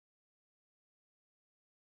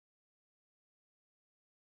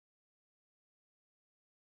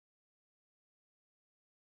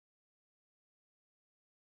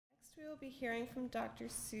we will be hearing from Dr.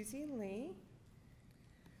 Suzee Lee.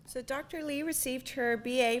 So Dr. Lee received her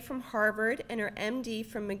BA from Harvard and her MD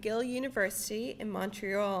from McGill University in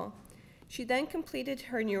Montreal. She then completed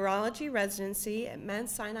her neurology residency at Mount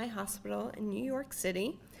Sinai Hospital in New York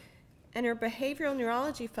City and her behavioral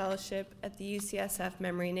neurology fellowship at the UCSF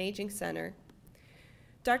Memory and Aging Center.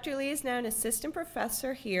 Dr. Lee is now an assistant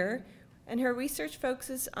professor here, and her research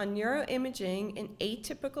focuses on neuroimaging in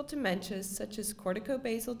atypical dementias such as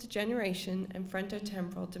corticobasal degeneration and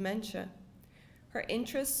frontotemporal dementia. Her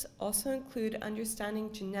interests also include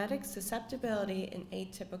understanding genetic susceptibility in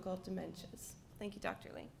atypical dementias. Thank you, Dr.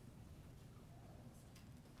 Lee.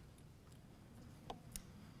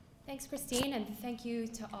 Thanks, Christine, and thank you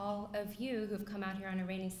to all of you who have come out here on a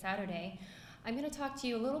rainy Saturday. I'm going to talk to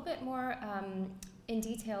you a little bit more in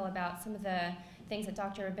detail about some of the things that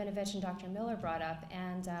Dr. Rabinovici and Dr. Miller brought up,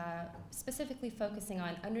 and specifically focusing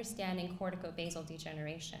on understanding corticobasal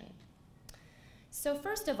degeneration. So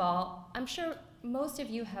first of all, I'm sure most of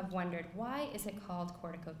you have wondered, why is it called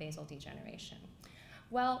corticobasal degeneration?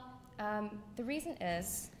 Well, the reason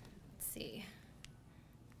is, let's see,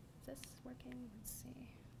 is this working? Let's see,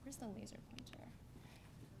 where's the laser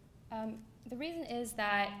pointer? The reason is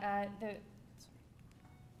that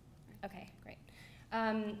okay, great.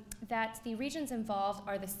 That the regions involved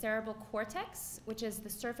are the cerebral cortex, which is the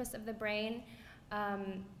surface of the brain,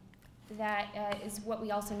 that is what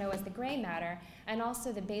we also know as the gray matter, and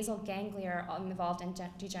also the basal ganglia are involved in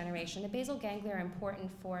degeneration. The basal ganglia are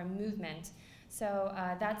important for movement, so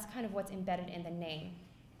that's kind of what's embedded in the name.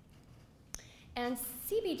 And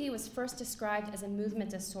CBD was first described as a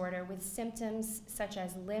movement disorder with symptoms such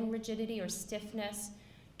as limb rigidity or stiffness,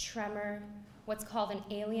 tremor, what's called an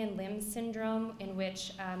alien limb syndrome, in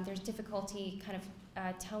which there's difficulty kind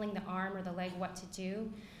of telling the arm or the leg what to do,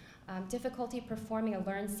 difficulty performing a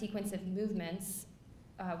learned sequence of movements,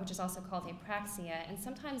 which is also called apraxia, and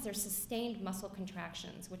sometimes there's sustained muscle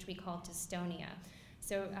contractions, which we call dystonia.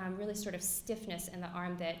 So really sort of stiffness in the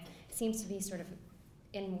arm that seems to be sort of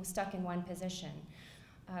stuck in one position.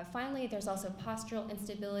 Finally, there's also postural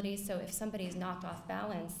instability, so if somebody is knocked off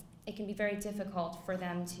balance, it can be very difficult for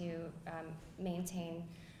them to maintain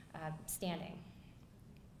standing.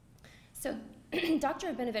 So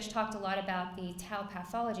Dr. Rabinovici talked a lot about the tau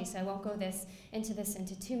pathology, so I won't go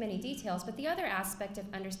into too many details, but the other aspect of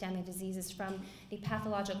understanding disease is from the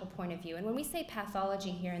pathological point of view. And when we say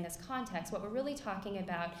pathology here in this context, what we're really talking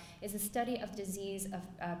about is the study of disease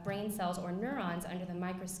of brain cells or neurons under the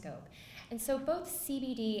microscope. And so both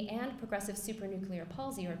CBD and progressive supranuclear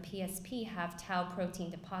palsy, or PSP, have tau protein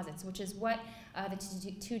deposits, which is what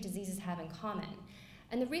the two diseases have in common.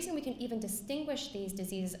 And the reason we can even distinguish these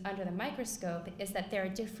diseases under the microscope is that there are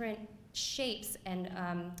different shapes and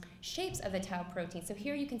shapes of the tau protein. So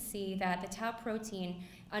here you can see that the tau protein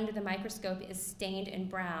under the microscope is stained in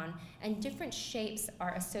brown, and different shapes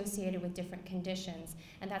are associated with different conditions,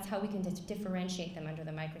 and that's how we can differentiate them under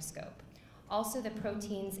the microscope. Also, the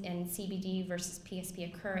proteins in CBD versus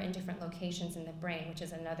PSP occur in different locations in the brain, which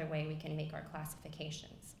is another way we can make our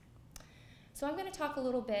classifications. So I'm going to talk a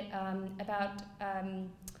little bit about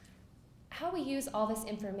how we use all this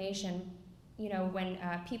information. You know, when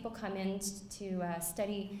people come in to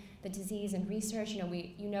study the disease and research,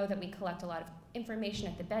 you know that we collect a lot of information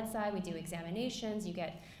at the bedside. We do examinations. You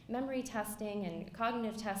get memory testing and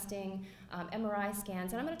cognitive testing, MRI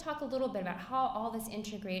scans. And I'm going to talk a little bit about how all this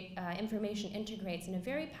information integrates in a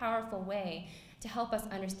very powerful way to help us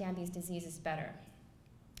understand these diseases better.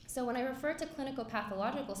 So when I refer to clinical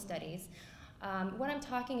pathological studies, what I'm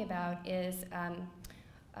talking about is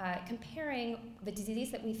comparing the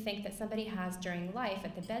disease that we think that somebody has during life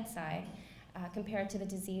at the bedside compared to the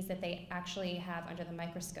disease that they actually have under the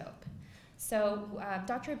microscope. So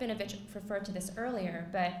Dr. Rabinovici referred to this earlier,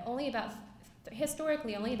 but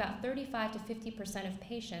historically, only about 35 to 50% of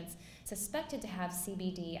patients suspected to have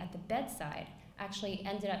CBD at the bedside actually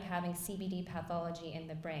ended up having CBD pathology in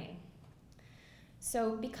the brain.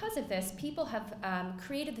 So because of this, people have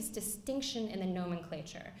created this distinction in the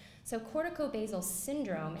nomenclature. So corticobasal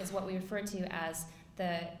syndrome is what we refer to as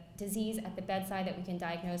the disease at the bedside that we can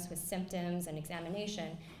diagnose with symptoms and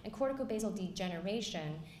examination. And corticobasal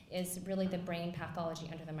degeneration is really the brain pathology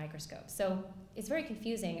under the microscope. So it's very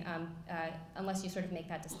confusing unless you sort of make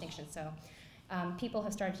that distinction. So people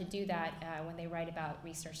have started to do that when they write about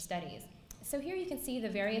research studies. So here you can see the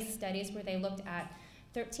various studies where they looked at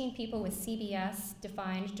 13 people with CBS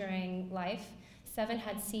defined during life. 7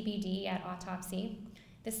 had CBD at autopsy.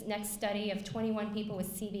 This next study of 21 people with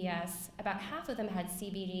CBS, about half of them had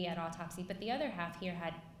CBD at autopsy, but the other half here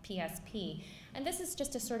had PSP. And this is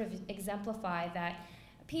just to sort of exemplify that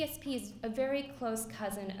PSP is a very close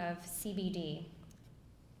cousin of CBD.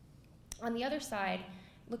 On the other side,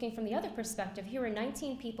 looking from the other perspective, here were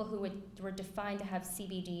 19 people who were defined to have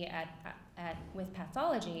CBD with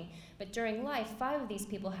pathology, but during life, 5 of these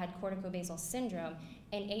people had corticobasal syndrome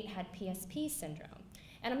and 8 had PSP syndrome.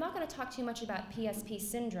 And I'm not going to talk too much about PSP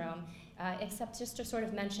syndrome, except just to sort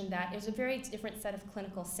of mention that it's a very different set of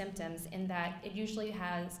clinical symptoms in that it usually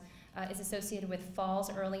is associated with falls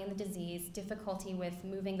early in the disease, difficulty with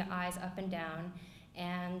moving the eyes up and down,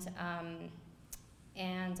 and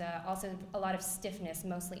also a lot of stiffness,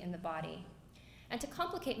 mostly in the body. And to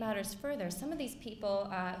complicate matters further, some of these people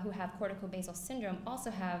who have corticobasal syndrome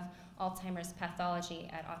also have Alzheimer's pathology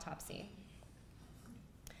at autopsy.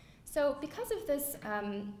 So because of this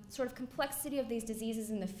sort of complexity of these diseases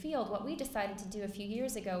in the field, what we decided to do a few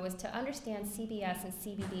years ago was to understand CBS and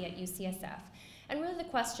CBD at UCSF. And really the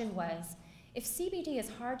question was, if CBD is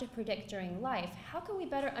hard to predict during life, how can we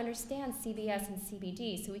better understand CBS and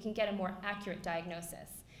CBD so we can get a more accurate diagnosis?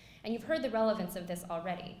 And you've heard the relevance of this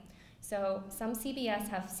already. So some CBS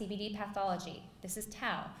have CBD pathology. This is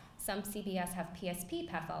tau. Some CBS have PSP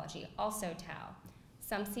pathology, also tau.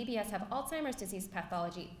 Some CBS have Alzheimer's disease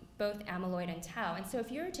pathology, both amyloid and tau. And so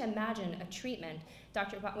if you were to imagine a treatment,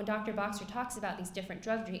 when Dr. Boxer talks about these different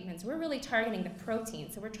drug treatments, we're really targeting the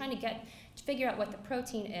protein. So we're trying to figure out what the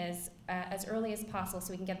protein is as early as possible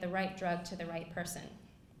so we can get the right drug to the right person.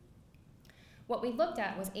 What we looked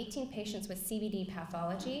at was 18 patients with CBD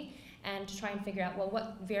pathology and to try and figure out, well,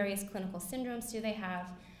 what various clinical syndromes do they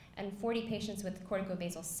have, and 40 patients with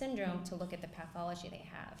corticobasal syndrome to look at the pathology they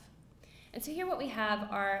have. And so here what we have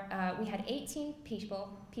are, we had 18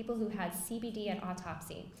 people who had CBD at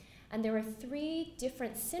autopsy, and there were 3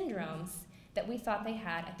 different syndromes that we thought they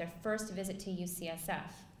had at their first visit to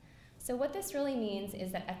UCSF. So what this really means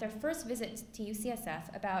is that at their first visit to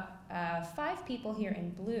UCSF, about 5 people here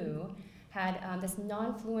in blue had this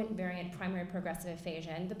non-fluent variant primary progressive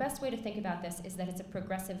aphasia. And the best way to think about this is that it's a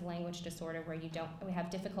progressive language disorder where we have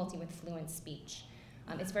difficulty with fluent speech.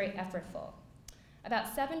 It's very effortful.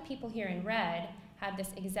 About 7 people here in red had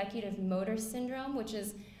this executive motor syndrome, which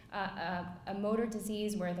is a motor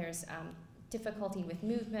disease where there's difficulty with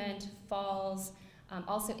movement, falls,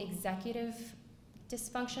 also executive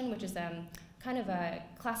dysfunction, which is kind of a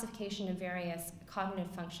classification of various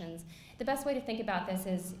cognitive functions. The best way to think about this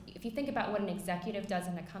is, if you think about what an executive does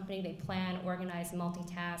in a company, they plan, organize,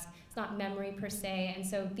 multitask. It's not memory per se, and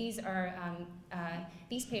so these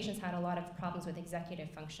patients had a lot of problems with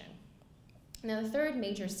executive function. Now, the third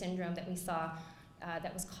major syndrome that we saw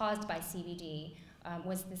that was caused by CBD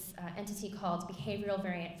was this entity called behavioral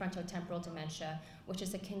variant frontotemporal dementia, which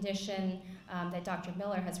is a condition that Dr.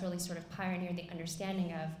 Miller has really sort of pioneered the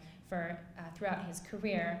understanding of throughout his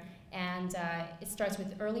career. And it starts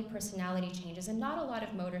with early personality changes and not a lot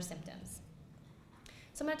of motor symptoms.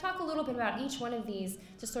 So I'm going to talk a little bit about each one of these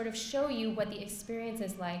to sort of show you what the experience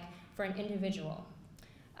is like for an individual.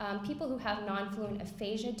 People who have non-fluent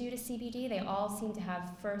aphasia due to CBD, they all seem to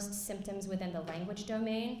have first symptoms within the language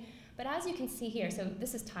domain. But as you can see here, so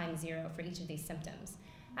this is time 0 for each of these symptoms.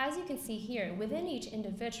 As you can see here, within each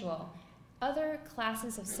individual, other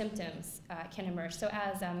classes of symptoms can emerge. So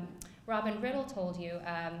as Riddle told you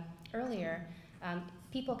earlier,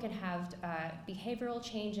 people can have behavioral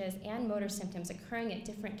changes and motor symptoms occurring at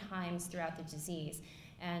different times throughout the disease.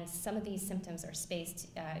 And some of these symptoms are spaced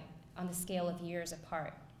on the scale of years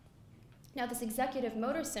apart. Now, this executive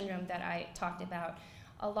motor syndrome that I talked about,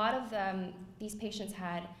 a lot of these patients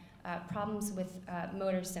had problems with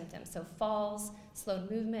motor symptoms. So falls, slowed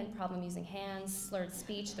movement, problem using hands, slurred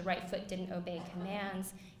speech, the right foot didn't obey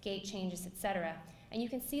commands, gait changes, etc. And you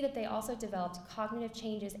can see that they also developed cognitive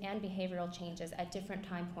changes and behavioral changes at different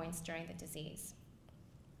time points during the disease.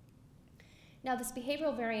 Now, this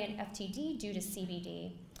behavioral variant FTD due to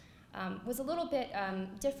CBD was a little bit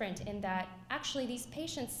different in that actually these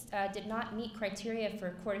patients did not meet criteria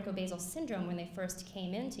for corticobasal syndrome when they first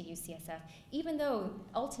came into UCSF, even though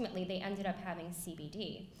ultimately they ended up having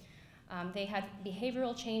CBD. They had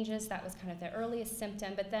behavioral changes, that was kind of the earliest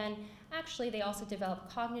symptom, but then actually they also developed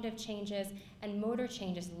cognitive changes and motor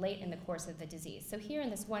changes late in the course of the disease. So here in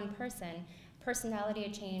this one person, personality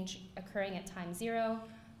change occurring at time 0,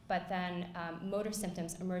 but then motor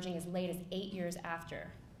symptoms emerging as late as 8 years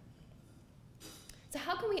after. So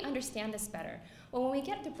how can we understand this better? Well, when we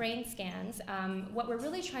get the brain scans, what we're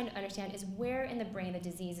really trying to understand is where in the brain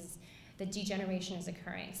the the degeneration is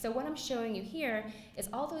occurring. So what I'm showing you here is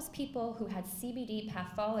all those people who had CBD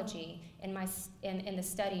pathology in the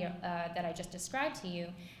study that I just described to you.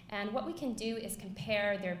 And what we can do is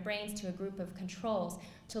compare their brains to a group of controls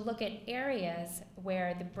to look at areas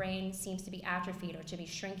where the brain seems to be atrophied or to be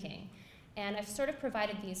shrinking. And I've sort of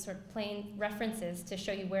provided these sort of plane references to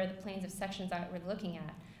show you where the planes of sections that we're looking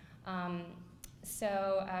at.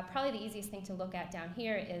 Probably the easiest thing to look at down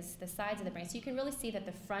here is the sides of the brain. So you can really see that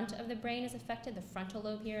the front of the brain is affected, the frontal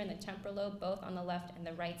lobe here and the temporal lobe, both on the left and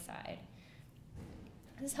the right side.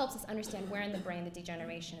 This helps us understand where in the brain the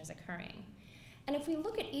degeneration is occurring. And if we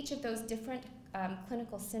look at each of those different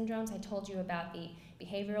clinical syndromes, I told you about the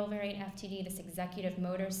behavioral variant FTD, this executive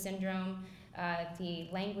motor syndrome, the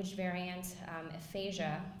language variant,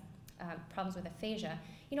 aphasia, problems with aphasia.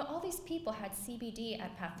 You know, all these people had CBD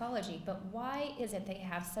at pathology, but why is it they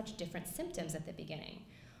have such different symptoms at the beginning?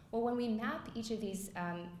 Well, when we map each of these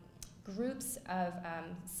groups of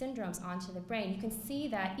syndromes onto the brain, you can see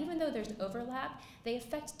that even though there's overlap, they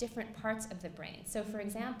affect different parts of the brain. So for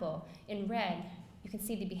example, in red, you can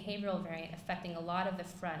see the behavioral variant affecting a lot of the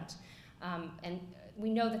front. And we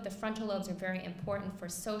know that the frontal lobes are very important for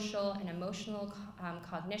social and emotional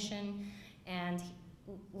cognition, and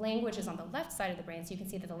language is on the left side of the brain, so you can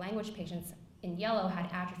see that the language patients in yellow had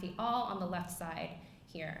atrophy all on the left side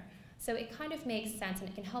here. So it kind of makes sense, and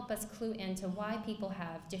it can help us clue into why people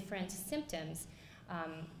have different symptoms,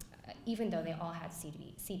 even though they all had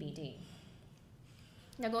CBD.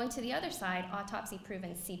 Now going to the other side,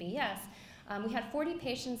 autopsy-proven CBS, we had 40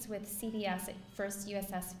 patients with CBS at first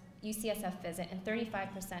UCSF visit, and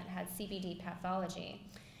 35% had CBD pathology.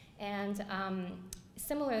 And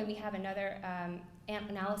similarly, we have another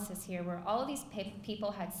analysis here where all of these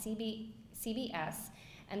people had CBS,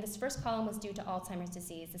 and this first column was due to Alzheimer's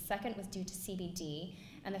disease, the second was due to CBD,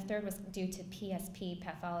 and the third was due to PSP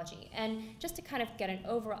pathology. And just to kind of get an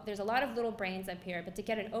overall, there's a lot of little brains up here, but to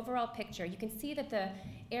get an overall picture, you can see that the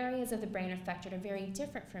areas of the brain affected are very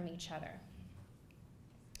different from each other.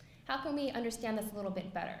 How can we understand this a little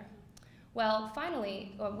bit better? Well,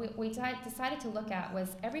 finally, what we decided to look at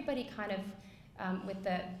was everybody kind of with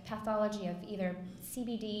the pathology of either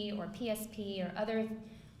CBD or PSP or other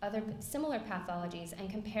similar pathologies, and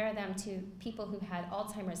compare them to people who had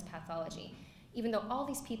Alzheimer's pathology, even though all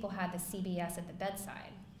these people had the CBS at the bedside.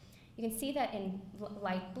 You can see that in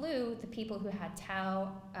light blue, the people who had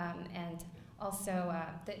tau and also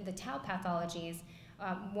the tau pathologies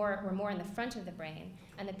were more in the front of the brain,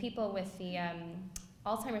 and the people with the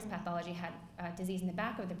Alzheimer's pathology had disease in the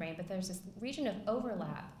back of the brain, but there's this region of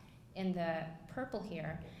overlap in the purple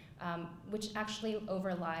here, which actually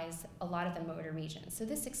overlies a lot of the motor regions. So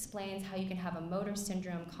this explains how you can have a motor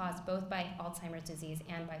syndrome caused both by Alzheimer's disease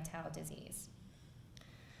and by tau disease.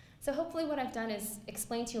 So hopefully what I've done is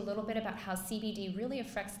explain to you a little bit about how CBD really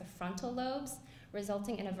affects the frontal lobes,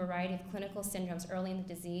 resulting in a variety of clinical syndromes early in the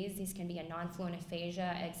disease. These can be a non-fluent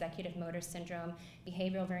aphasia, executive motor syndrome,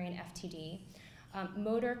 behavioral variant FTD.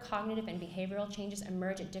 Motor, cognitive, and behavioral changes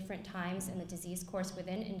emerge at different times in the disease course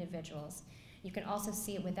within individuals. You can also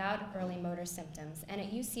see it without early motor symptoms. And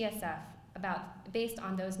at UCSF, based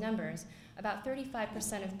on those numbers, about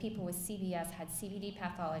 35% of people with CBS had CBD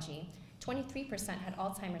pathology, 23% had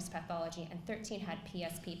Alzheimer's pathology, and 13% had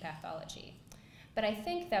PSP pathology. But I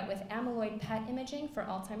think that with amyloid PET imaging for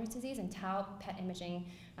Alzheimer's disease and tau PET imaging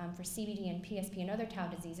for CBD and PSP and other tau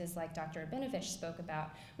diseases like Dr. Rabinovici spoke about,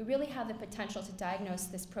 we really have the potential to diagnose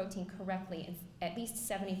this protein correctly in at least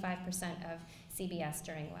 75% of CBS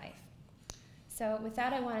during life. So with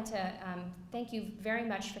that, I wanted to thank you very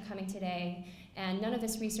much for coming today. And none of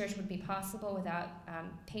this research would be possible without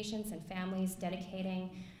patients and families dedicating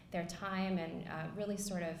their time and really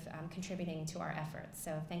sort of contributing to our efforts.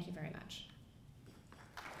 So thank you very much.